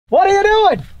What are you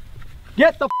doing?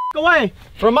 Get the away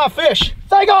from my fish.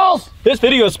 Seagulls! This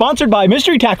video is sponsored by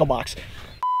Mystery Tackle Box.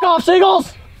 Off,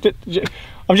 seagulls!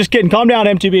 I'm just kidding. Calm down,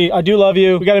 MTB. I do love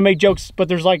you. We gotta make jokes, but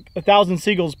there's like 1,000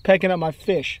 seagulls pecking up my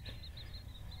fish.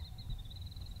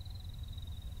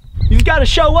 You gotta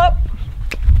show up,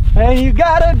 and you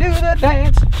gotta do the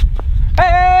dance.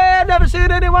 Hey, never seen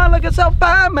anyone looking so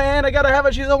fine, man. I gotta have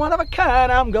her. She's a one of a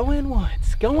kind. I'm going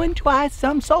once, going twice.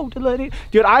 I'm so delighted.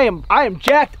 Dude, I am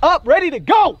jacked up, ready to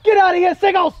go. Get out of here,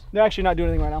 seagulls. They're actually not doing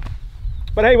anything right now.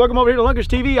 But hey, welcome over here to Lunkers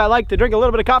TV. I like to drink a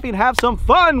little bit of coffee and have some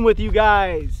fun with you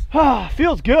guys.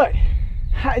 Feels good.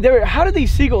 How did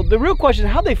these seagulls, the real question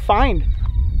is how'd they find?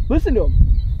 Listen to them.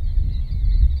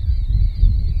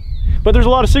 But there's a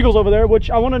lot of seagulls over there, which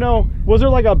I want to know, was there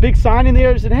like a big sign in the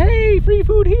air that said, hey, free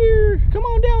food here, come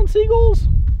on down, seagulls?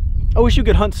 I wish you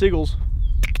could hunt seagulls.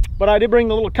 But I did bring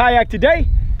the little kayak today.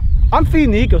 I'm feeding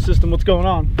the ecosystem what's going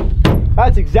on.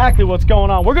 That's exactly what's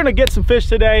going on. We're gonna get some fish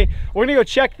today. We're gonna go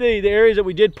check the areas that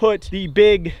we did put the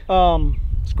big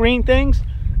screen things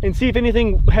and see if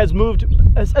anything has moved.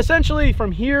 Essentially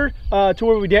from here to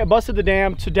where we busted the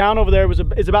dam to down over there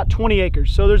is about 20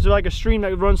 acres. So there's like a stream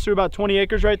that runs through about 20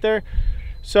 acres right there.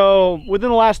 So within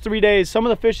the last 3 days, some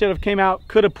of the fish that have came out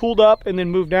could have pulled up and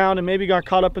then moved down and maybe got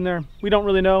caught up in there. We don't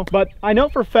really know, but I know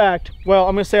for a fact, well,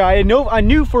 I'm gonna say I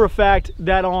knew for a fact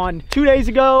that on 2 days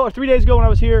ago or 3 days ago when I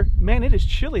was here, man, it is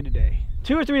chilly today.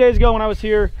 2 or 3 days ago when I was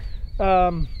here,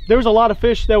 there was a lot of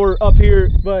fish that were up here,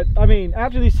 but I mean,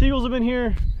 after these seagulls have been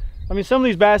here, I mean, some of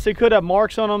these bass, they could have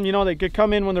marks on them, you know, they could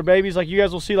come in when they're babies. Like you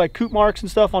guys will see like coot marks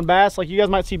and stuff on bass. Like you guys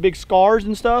might see big scars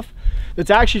and stuff. That's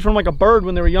actually from like a bird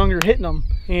when they were younger hitting them.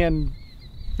 And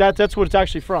that's what it's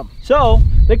actually from. So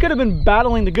they could have been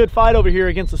battling the good fight over here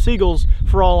against the seagulls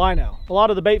for all I know. A lot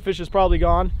of the bait fish is probably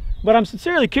gone, but I'm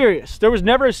sincerely curious. There was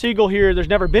never a seagull here. There's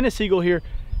never been a seagull here.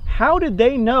 How did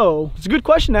they know? It's a good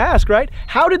question to ask, right?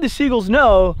 How did the seagulls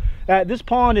know that this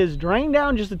pond is drained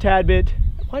down just a tad bit?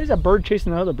 Why is that bird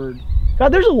chasing another bird?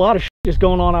 God, there's a lot of shit just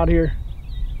going on out here.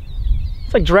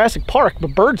 It's like Jurassic Park,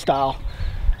 but bird style.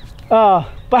 But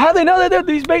how do they know that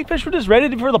these bait fish were just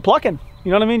ready for the plucking?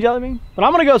 You know what I mean, Jelly Bean? But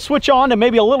I'm gonna go switch on to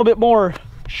maybe a little bit more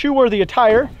shoe-worthy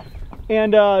attire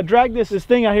and drag this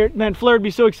thing out here. Man, Flair would be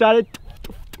so excited.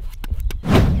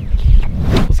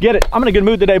 Let's get it. I'm in a good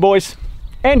mood today, boys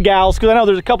and gals, because I know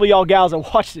there's a couple of y'all gals that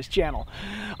watch this channel,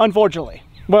 unfortunately.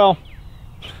 Well,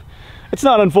 it's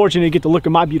not unfortunate to get to look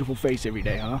at my beautiful face every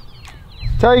day, huh?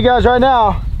 Tell you guys right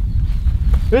now,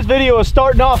 this video is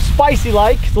starting off spicy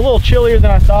like. It's a little chillier than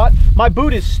I thought. My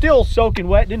boot is still soaking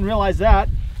wet, didn't realize that.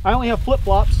 I only have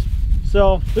flip-flops,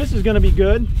 so this is gonna be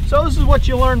good. So this is what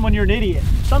you learn when you're an idiot.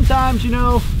 Sometimes, you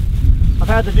know, I've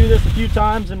had to do this a few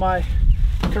times in my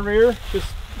career.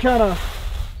 Just kind of,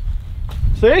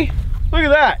 see? Look at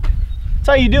that. That's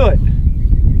how you do it.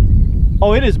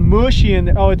 Oh, it is mushy in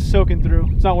there. Oh, it's soaking through.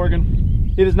 It's not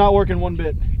working. It is not working one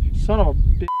bit. Son of a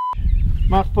bitch.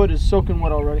 My foot is soaking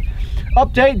wet already.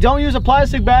 Update, don't use a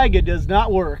plastic bag. It does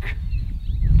not work.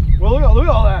 Well, look at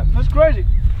all that. That's crazy.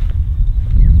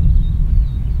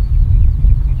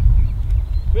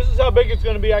 This is how big it's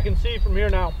going to be. I can see from here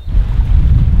now.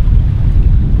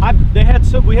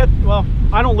 Well,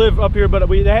 I don't live up here, but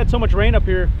they had so much rain up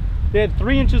here. They had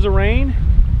 3 inches of rain,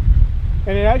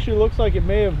 and it actually looks like it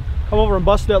may have come over and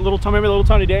busted that little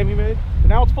tiny dam he made. But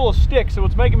now it's full of sticks, so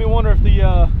it's making me wonder if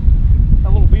that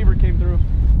little beaver came through.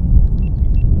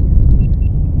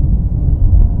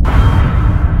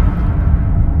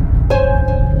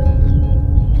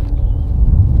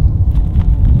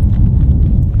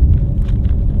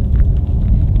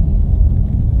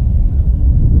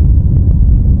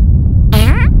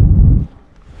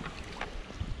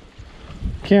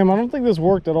 Cam, I don't think this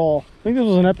worked at all. I think this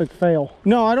was an epic fail.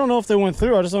 No, I don't know if they went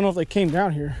through. I just don't know if they came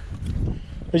down here.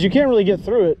 Because you can't really get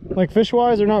through it. Like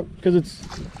fish-wise or not, because it's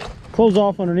closed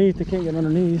off underneath. They can't get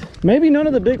underneath. Maybe none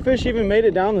of the big fish even made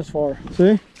it down this far.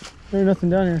 See? There's nothing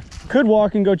down here. Could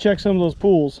walk and go check some of those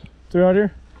pools. Through out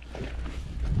here?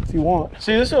 If you want.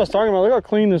 See, this is what I was talking about. Look how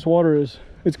clean this water is.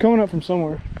 It's coming up from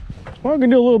somewhere. Well, I'm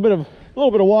gonna do a little bit of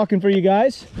walking for you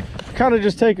guys. Kind of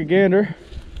just take a gander.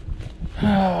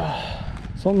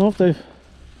 So I don't know if they've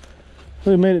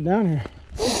really made it down here.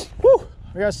 Whew,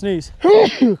 I gotta sneeze.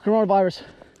 Coronavirus.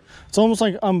 It's almost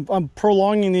like I'm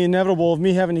prolonging the inevitable of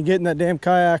me having to get in that damn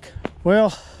kayak.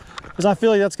 Well, because I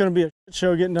feel like that's gonna be a shit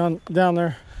show getting down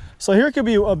there. So here could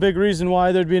be a big reason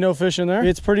why there'd be no fish in there.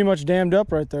 It's pretty much dammed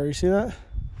up right there. You see that?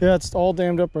 Yeah, it's all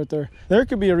dammed up right there. There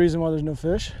could be a reason why there's no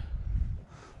fish.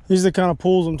 These are the kind of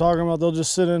pools I'm talking about. They'll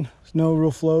just sit in. There's no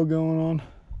real flow going on.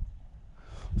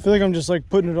 I feel like I'm just like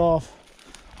putting it off.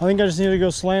 I think I just need to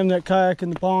go slam that kayak in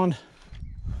the pond.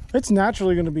 It's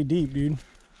naturally going to be deep, dude.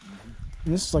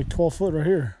 And this is like 12 foot right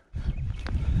here.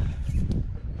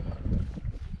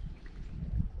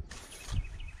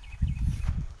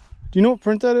 Do you know what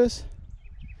print that is?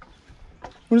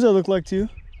 What does that look like to you?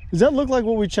 Does that look like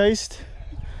what we chased?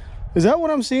 Is that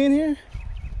what I'm seeing here?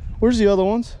 Where's the other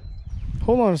ones?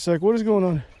 Hold on a sec. What is going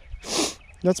on? Is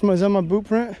that my boot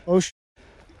print? Oh,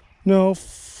 no.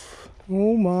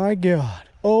 Oh my God.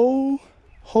 Oh,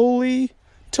 holy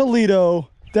Toledo.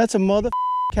 That's a mother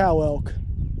cow elk.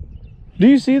 Do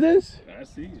you see this? I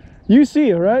see it. You see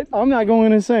it, right? I'm not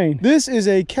going insane. This is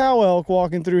a cow elk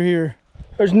walking through here.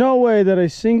 There's no way that a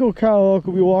single cow elk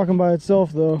will be walking by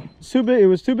itself though. It's too big. It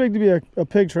was too big to be a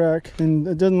pig track, and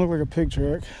it doesn't look like a pig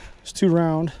track. It's too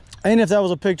round. And if that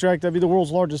was a pig track, that'd be the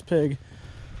world's largest pig.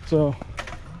 So,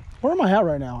 where am I at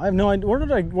right now? I have no idea. Where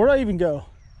did I even go?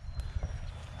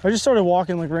 I just started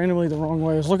walking like randomly the wrong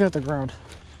way. I was looking at the ground.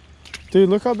 Dude,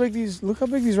 look how big these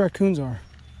raccoons are.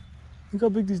 Look how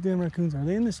big these damn raccoons are. Are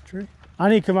they in this tree? I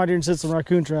need to come out here and set some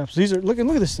raccoon traps. These are look at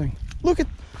this thing. Look at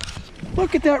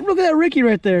that Ricky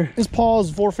right there. His paw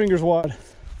is 4 fingers wide.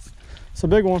 It's a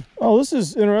big one. Oh, this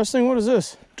is interesting. What is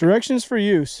this? Directions for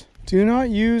use. Do not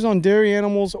use on dairy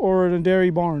animals or in a dairy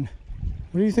barn.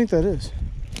 What do you think that is?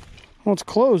 Oh, it's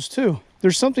closed too.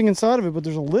 There's something inside of it, but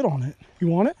there's a lid on it. You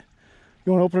want it?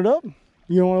 You want to open it up?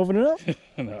 You don't want to open it up?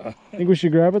 No. Think we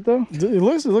should grab it though? It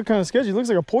looks kind of sketchy. It looks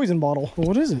like a poison bottle. Well,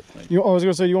 what is it? I was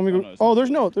gonna say, you want me to go? Oh, there's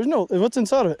no. What's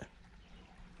inside of it?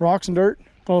 Rocks and dirt.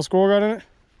 Oh, a squirrel got in it?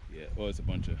 Yeah, well, it's a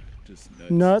bunch of just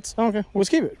nuts. Nuts? Oh, okay, well, let's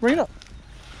keep it. Bring it up.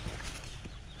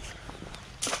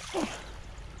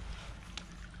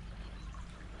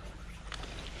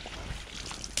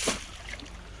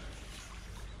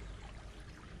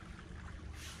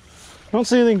 I don't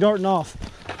see anything darting off.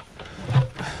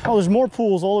 Oh, there's more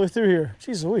pools all the way through here.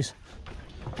 Jesus Louise.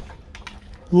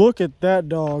 Look at that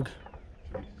dog.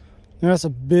 That's a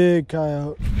big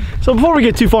coyote. So before we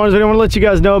get too far into this video, I want to let you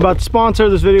guys know about the sponsor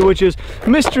of this video, which is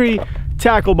Mystery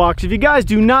Tackle Box. If you guys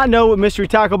do not know what Mystery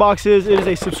Tackle Box is, it is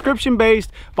a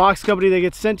subscription-based box company that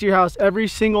gets sent to your house every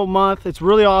single month. It's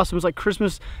really awesome. It's like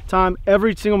Christmas time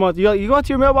every single month. You go out to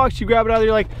your mailbox, you grab it out there,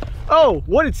 you're like, oh,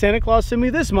 what did Santa Claus send me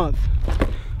this month?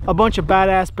 A bunch of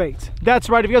badass baits. That's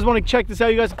right. If you guys want to check this out,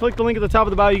 you guys can click the link at the top of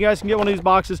the bio. You guys can get one of these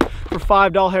boxes for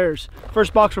 $5.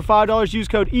 First box for $5. Use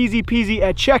code EasyPeasy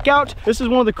at checkout. This is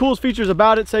one of the coolest features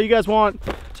about it. Say you guys want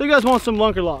some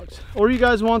lunker logs, or you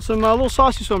guys want some little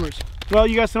saucy swimmers. Well,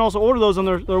 you guys can also order those on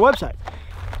their website.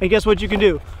 And guess what you can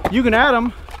do? You can add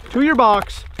them to your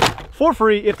box for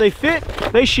free. If they fit,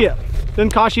 they ship. Doesn't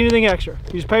cost you anything extra.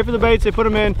 You just pay for the baits, they put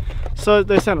them in, so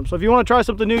they send them. So if you want to try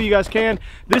something new, you guys can.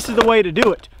 This is the way to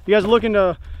do it. If you guys are looking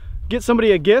to get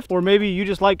somebody a gift, or maybe you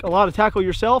just like a lot of tackle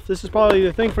yourself, this is probably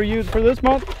the thing for you for this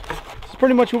month. This is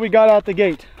pretty much what we got out the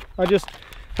gate. I just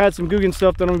had some Googan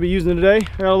stuff that I'm gonna be using today.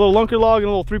 I got a little lunker log and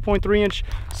a little 3.3 inch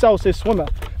Southwest swim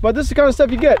out. But this is the kind of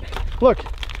stuff you get. Look,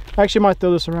 I actually might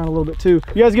throw this around a little bit too.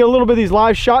 You guys get a little bit of these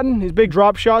live shotting, these big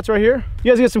drop shots right here.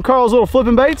 You guys get some Carl's little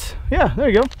flipping baits. Yeah, there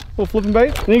you go, little flipping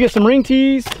baits. And then you get some ring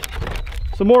tees,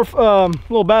 some more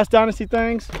little Bass Dynasty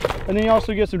things, and then you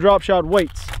also get some drop shot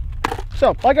weights.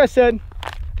 So, like I said,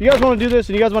 if you guys want to do this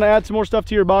and you guys want to add some more stuff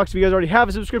to your box, if you guys already have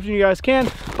a subscription, you guys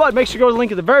can. But make sure you go to the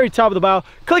link at the very top of the bio,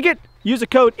 click it, use the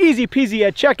code EasyPeasy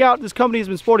at checkout. This company has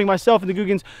been supporting myself and the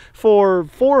Googans for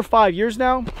 4 or 5 years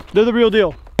now. They're the real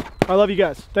deal. I love you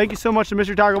guys. Thank you so much to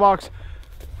Mystery Tackle Box.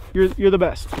 You're the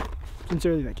best.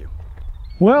 Sincerely, thank you.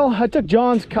 Well, I took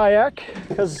John's kayak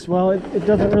because, well, it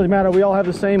doesn't really matter. We all have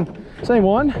the same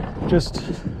one. Just,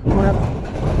 I'm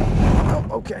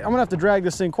gonna have to drag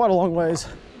this thing quite a long ways.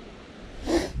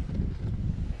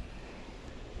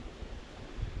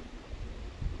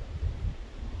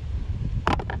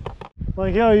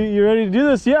 Like, yo, you ready to do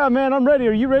this? Yeah, man, I'm ready.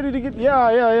 Are you ready to get? Yeah,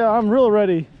 I'm real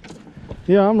ready.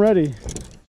 Yeah, I'm ready.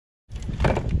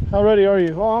 How ready are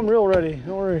you? Oh, I'm real ready.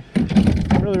 Don't worry.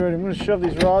 I'm really ready. I'm gonna shove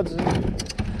these rods in.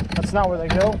 That's not where they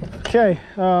go. Okay.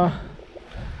 All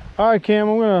right, Cam,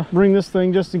 I'm gonna bring this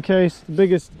thing just in case. The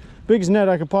biggest net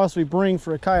I could possibly bring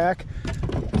for a kayak.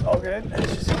 Okay.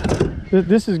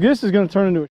 This is gonna turn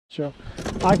into a show.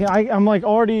 I'm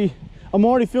already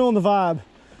feeling the vibe.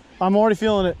 I'm already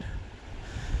feeling it.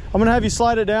 I'm gonna have you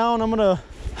slide it down. I'm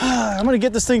gonna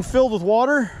get this thing filled with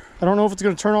water. I don't know if it's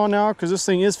gonna turn on now because this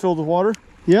thing is filled with water.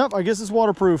 Yep, I guess it's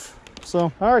waterproof.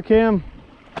 So, all right, Cam.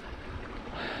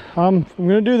 I'm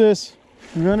gonna do this.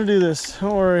 I'm gonna do this.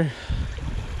 Don't worry.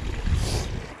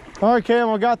 All right, Cam,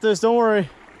 I got this. Don't worry.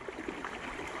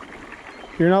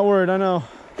 You're not worried, I know.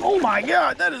 Oh my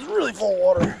God, that is really full of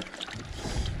water.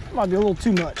 Might be a little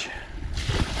too much.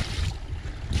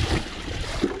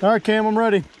 All right, Cam, I'm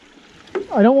ready.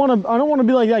 I don't want to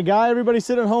be like that guy everybody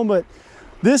sitting at home, but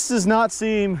this does not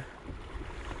seem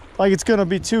like it's gonna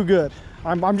be too good.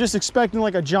 I'm just expecting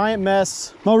like a giant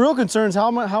mess. My real concern is how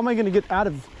am I gonna get out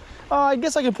of, I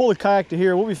guess I can pull the kayak to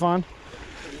here. We'll be fine.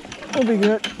 We'll be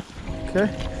good. Okay.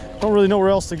 Don't really know where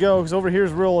else to go because over here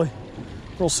is real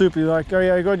soupy. Like, oh yeah,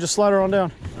 go ahead and just slide her on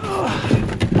down. All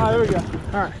right, there we go.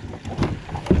 All right.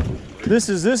 This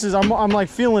is, I'm like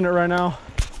feeling it right now.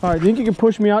 All right, think you can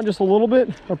push me out just a little bit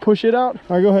or push it out?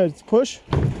 All right, go ahead, push.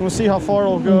 We'll see how far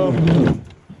it'll go.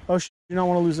 Oh, you don't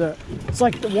want to lose that. It's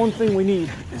like the one thing we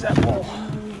need is that ball.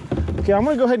 Okay, I'm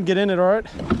gonna go ahead and get in it, all right?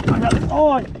 I got it. Oh,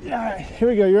 all right, here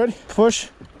we go, you ready? Push.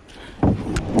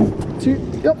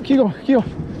 Yep, keep going, keep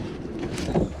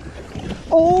going.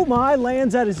 Oh my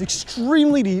lands, that is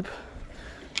extremely deep.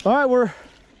 All right, we're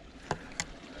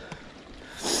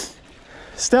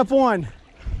step one.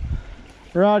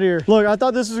 We're out here. Look, I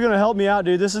thought this was gonna help me out,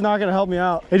 dude. This is not gonna help me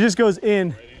out. It just goes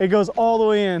in. It goes all the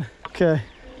way in. Okay.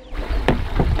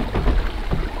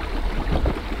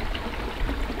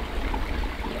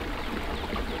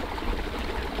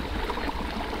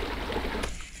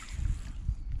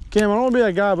 Cam, I don't wanna be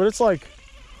that guy, but it's like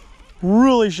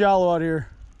really shallow out here.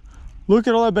 Look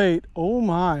at all that bait. Oh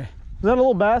my. Is that a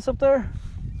little bass up there?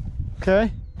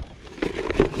 Okay.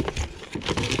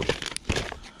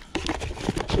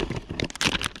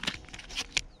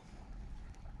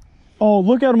 Oh,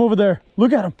 look at them over there.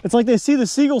 Look at them. It's like they see the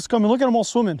seagulls coming. Look at them all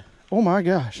swimming. Oh my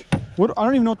gosh. What? I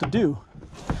don't even know what to do.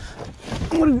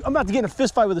 I'm about to get in a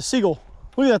fist fight with a seagull.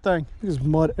 Look at that thing. There's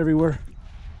mud everywhere.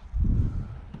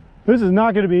 This is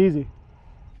not going to be easy.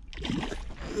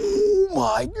 Oh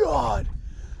my God.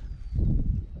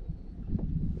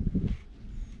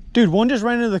 Dude, one just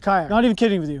ran into the kayak. Not even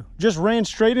kidding with you. Just ran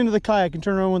straight into the kayak and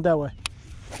turned around and went that way.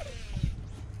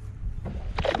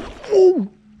 Oh,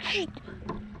 shit.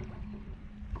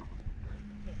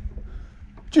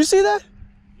 Did you see that?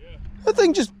 Yeah. That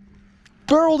thing just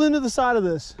barreled into the side of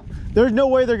this. There's no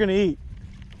way they're gonna eat.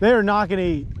 They are not gonna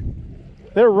eat.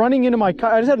 They're running into my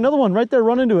kayak. I just had another one right there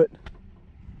run into it.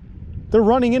 They're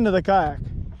running into the kayak.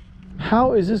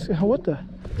 How is this, what the?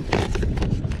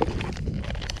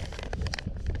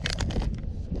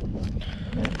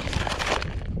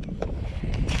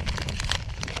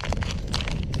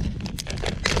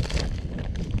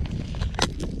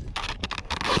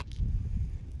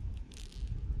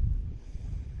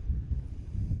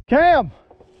 Cam,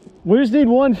 we just need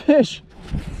one fish.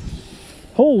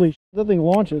 Holy, that thing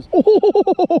launches.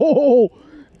 Oh,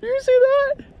 you see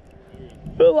that?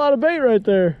 There's a lot of bait right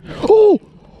there. Oh,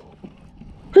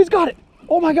 he's got it.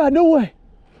 Oh my God, no way.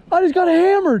 I just got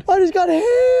hammered. I just got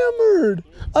hammered.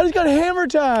 I just got hammer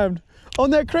timed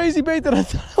on that crazy bait that I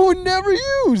thought I would never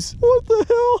use. What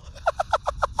the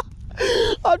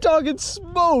hell? I'm talking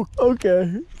smoke.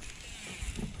 Okay.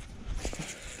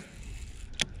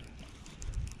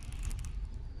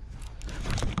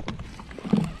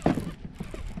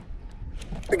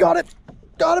 I got it.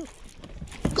 Got him.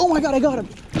 Oh my God, I got him.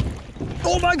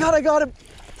 Oh my God, I got him.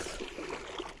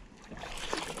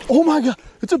 Oh my God,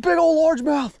 it's a big old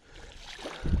largemouth.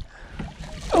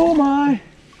 Oh my.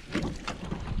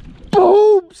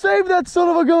 Boom, save that son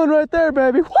of a gun right there,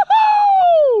 baby.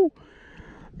 Woohoo!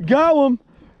 Got him.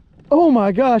 Oh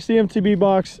my gosh, the MTB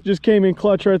box just came in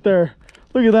clutch right there.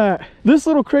 Look at that. This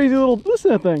little crazy little,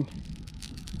 listen to that thing.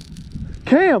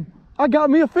 Cam, I got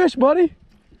me a fish, buddy.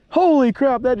 Holy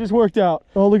crap, that just worked out.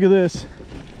 Oh, look at this.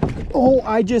 Oh,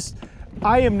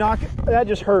 I am not, that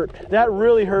just hurt. That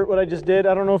really hurt what I just did.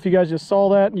 I don't know if you guys just saw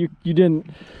that. You didn't,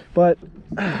 but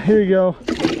here you go.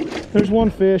 There's one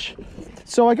fish.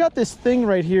 So I got this thing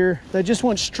right here that just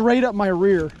went straight up my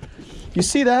rear. You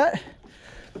see that?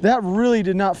 That really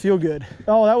did not feel good.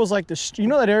 Oh, that was like you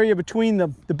know that area between the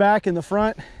back and the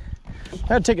front?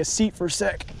 I had to take a seat for a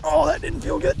sec. Oh, that didn't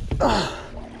feel good. Ugh.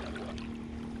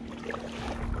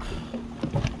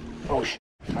 Oh, shit.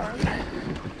 All right.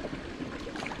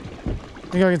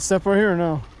 Think I can step right here or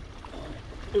no?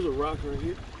 There's a rock right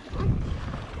here.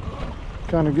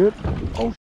 Kind of good.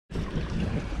 Oh.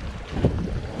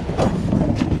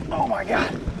 Oh my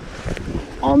God.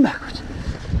 On backwards.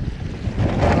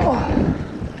 Oh.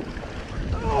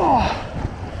 Oh.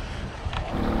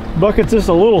 Bucket's just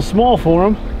a little small for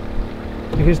him.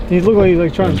 He looks like he's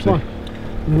like trying to spawn.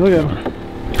 Look at him.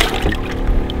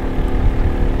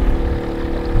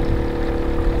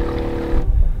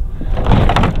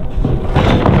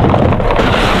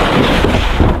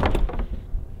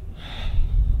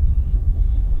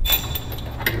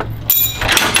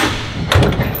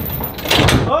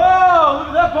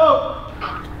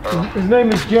 Isn't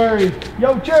name is Jerry.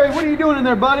 Yo, Jerry, what are you doing in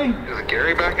there, buddy? Is it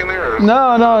Gary back in there? Or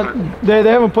No, they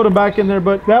haven't put him back in there,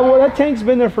 but that tank's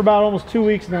been there for about almost 2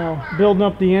 weeks now, building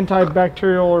up the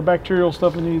antibacterial or bacterial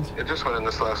stuff it needs. It just went in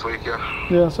this last week, yeah.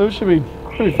 Yeah, so it should be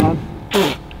fun.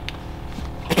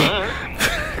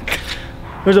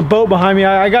 There's a boat behind me.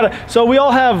 I gotta. So we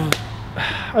all have.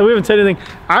 We haven't said anything.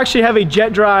 I actually have a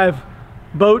jet drive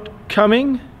boat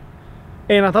coming,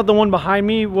 and I thought the one behind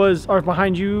me was, or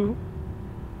behind you,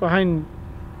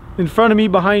 in front of me,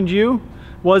 behind you,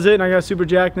 was it? And I got super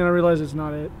jacked, and then I realized it's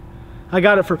not it. I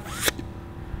got it for.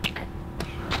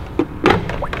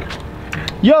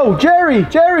 Yo, Jerry.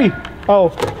 Oh,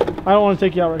 I don't want to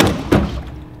take you out right here.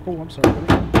 Oh, I'm sorry.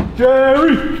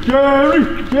 Jerry.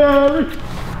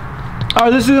 All right,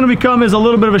 this is gonna become as a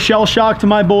little bit of a shell shock to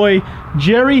my boy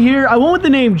Jerry here. I went with the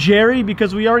name Jerry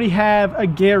because we already have a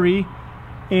Gary,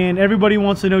 and everybody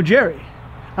wants to know Jerry.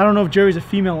 I don't know if Jerry's a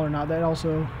female or not. I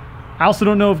also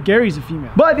don't know if Gary's a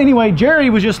female. But anyway, Jerry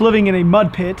was just living in a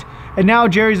mud pit, and now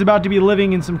Jerry's about to be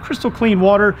living in some crystal clean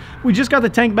water. We just got the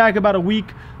tank back about a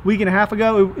week and a half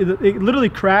ago. It literally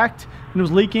cracked and it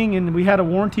was leaking, and we had a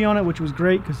warranty on it, which was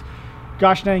great because,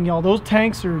 gosh dang y'all, those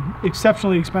tanks are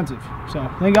exceptionally expensive. So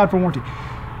thank God for warranty.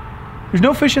 There's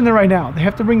no fish in there right now. They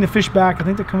have to bring the fish back. I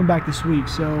think they're coming back this week.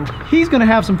 So he's gonna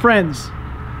have some friends.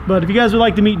 But if you guys would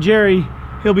like to meet Jerry,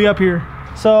 he'll be up here.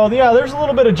 So yeah, there's a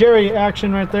little bit of Jerry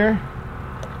action right there.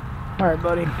 All right,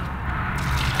 buddy.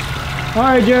 All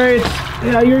right, Jerry.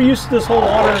 Yeah, you're used to this whole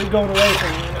water going away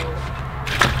from you.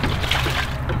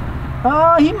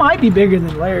 He might be bigger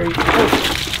than Larry.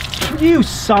 Oh, you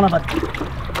son of a...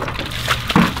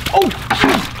 Oh,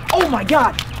 geez. Oh my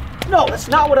God. No, that's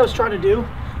not what I was trying to do.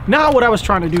 Not what I was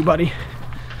trying to do, buddy.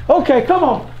 Okay, come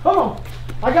on.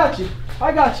 I got you.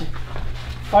 All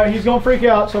right, he's gonna freak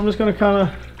out, so I'm just gonna kind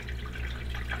of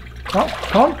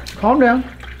calm down.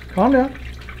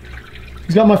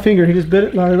 He's got my finger. He just bit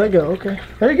it. No, let go. Okay,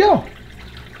 there you go.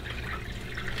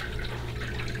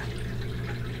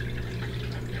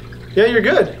 Yeah, you're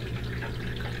good.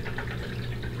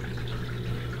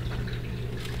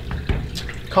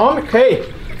 Calm.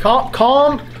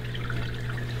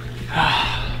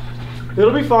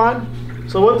 It'll be fine.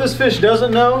 So what this fish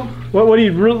doesn't know, what he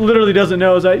literally doesn't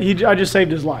know is that I just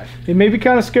saved his life. It may be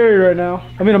kind of scary right now.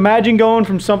 I mean, imagine going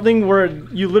from something where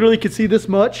you literally could see this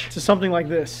much to something like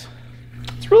this.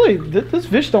 It's really, this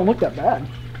fish don't look that bad.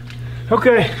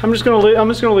 Okay, I'm just gonna leave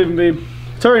him be.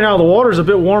 Tell you now, the water's a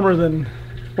bit warmer than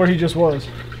where he just was.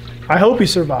 I hope he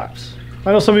survives.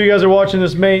 I know some of you guys are watching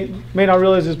this may not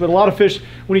realize this, but a lot of fish,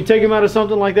 when you take them out of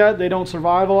something like that, they don't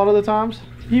survive a lot of the times.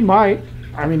 He might.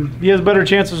 I mean, he has a better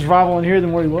chance of survival in here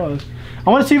than where he was. I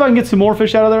want to see if I can get some more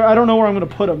fish out of there. I don't know where I'm going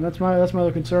to put them. That's my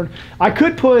other concern. I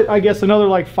could put, I guess, another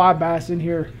like 5 bass in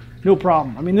here. No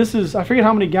problem. I mean, this is, I forget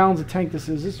how many gallons a tank this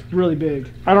is. It's really big.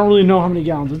 I don't really know how many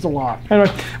gallons. It's a lot. Anyway,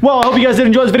 well, I hope you guys did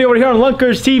enjoy this video over here on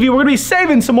Lunkers TV. We're going to be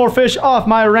saving some more fish off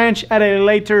my ranch at a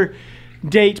later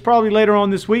date, probably later on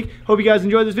this week. Hope you guys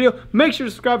enjoyed this video. Make sure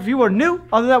to subscribe if you are new.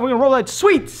 Other than that, we're going to roll that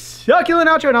sweet succulent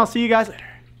outro, and I'll see you guys later.